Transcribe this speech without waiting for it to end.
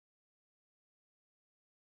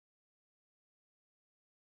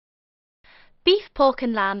Beef, pork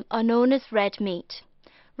and lamb are known as red meat.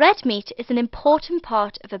 Red meat is an important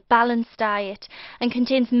part of a balanced diet and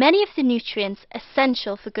contains many of the nutrients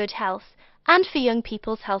essential for good health and for young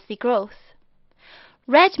people's healthy growth.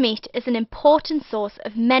 Red meat is an important source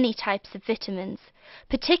of many types of vitamins,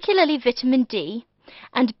 particularly vitamin D,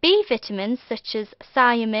 and B vitamins such as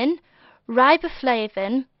thiamine,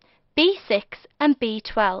 riboflavin, B6 and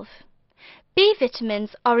B12. B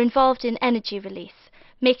vitamins are involved in energy release,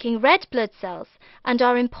 making red blood cells, and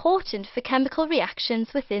are important for chemical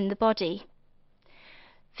reactions within the body.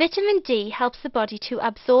 Vitamin D helps the body to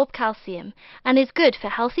absorb calcium and is good for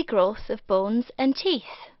healthy growth of bones and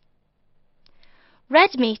teeth.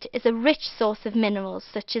 Red meat is a rich source of minerals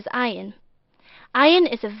such as iron. Iron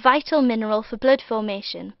is a vital mineral for blood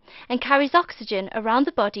formation and carries oxygen around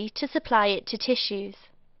the body to supply it to tissues.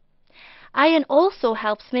 Iron also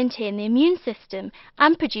helps maintain the immune system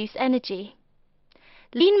and produce energy.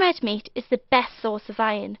 Lean red meat is the best source of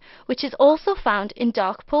iron, which is also found in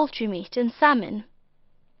dark poultry meat and salmon.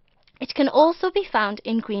 It can also be found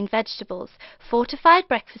in green vegetables, fortified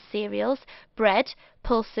breakfast cereals, bread,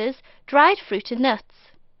 pulses, dried fruit and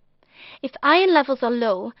nuts. If iron levels are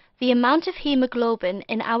low, the amount of hemoglobin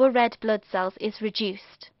in our red blood cells is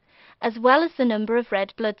reduced, as well as the number of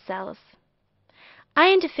red blood cells.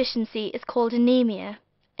 Iron deficiency is called anemia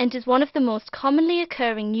and is one of the most commonly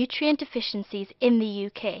occurring nutrient deficiencies in the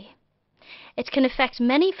UK. It can affect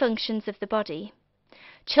many functions of the body.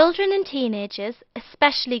 Children and teenagers,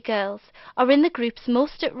 especially girls, are in the groups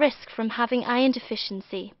most at risk from having iron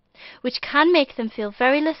deficiency, which can make them feel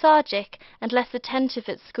very lethargic and less attentive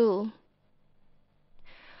at school.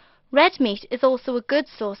 Red meat is also a good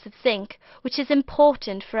source of zinc, which is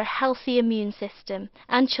important for a healthy immune system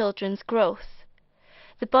and children's growth.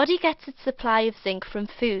 The body gets its supply of zinc from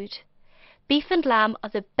food. Beef and lamb are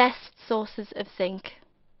the best sources of zinc.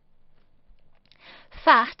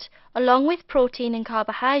 Fat, along with protein and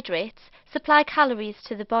carbohydrates, supply calories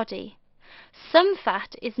to the body. Some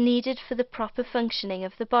fat is needed for the proper functioning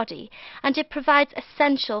of the body, and it provides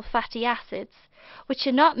essential fatty acids, which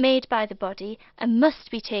are not made by the body and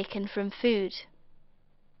must be taken from food.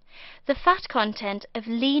 The fat content of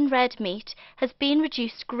lean red meat has been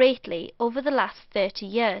reduced greatly over the last 30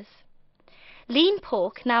 years. Lean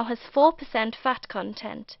pork now has 4% fat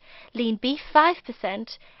content, lean beef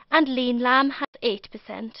 5%, and lean lamb has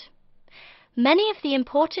 8%. Many of the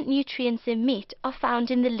important nutrients in meat are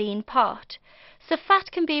found in the lean part, so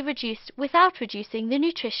fat can be reduced without reducing the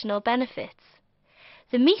nutritional benefits.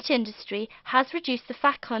 The meat industry has reduced the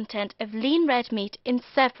fat content of lean red meat in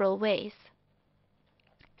several ways.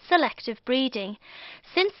 Selective breeding.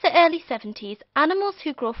 Since the early 70s, animals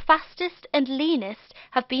who grow fastest and leanest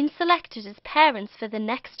have been selected as parents for the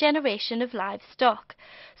next generation of livestock,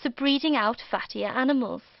 so breeding out fattier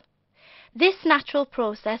animals. This natural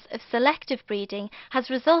process of selective breeding has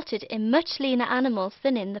resulted in much leaner animals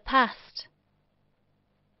than in the past.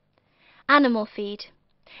 Animal feed.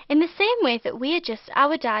 In the same way that we adjust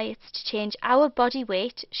our diets to change our body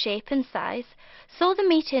weight, shape and size, so the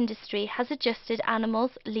meat industry has adjusted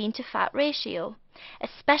animals' lean to fat ratio,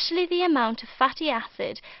 especially the amount of fatty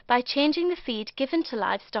acid, by changing the feed given to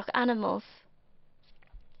livestock animals.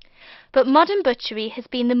 But modern butchery has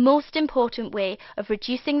been the most important way of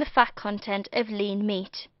reducing the fat content of lean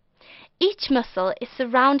meat. Each muscle is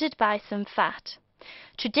surrounded by some fat.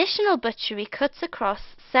 Traditional butchery cuts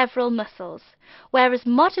across several muscles, whereas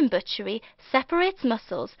modern butchery separates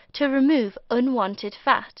muscles to remove unwanted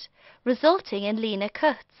fat, resulting in leaner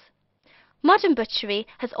cuts. Modern butchery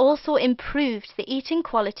has also improved the eating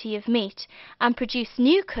quality of meat and produced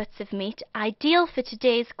new cuts of meat ideal for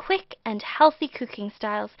today's quick and healthy cooking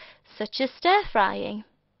styles, such as stir-frying.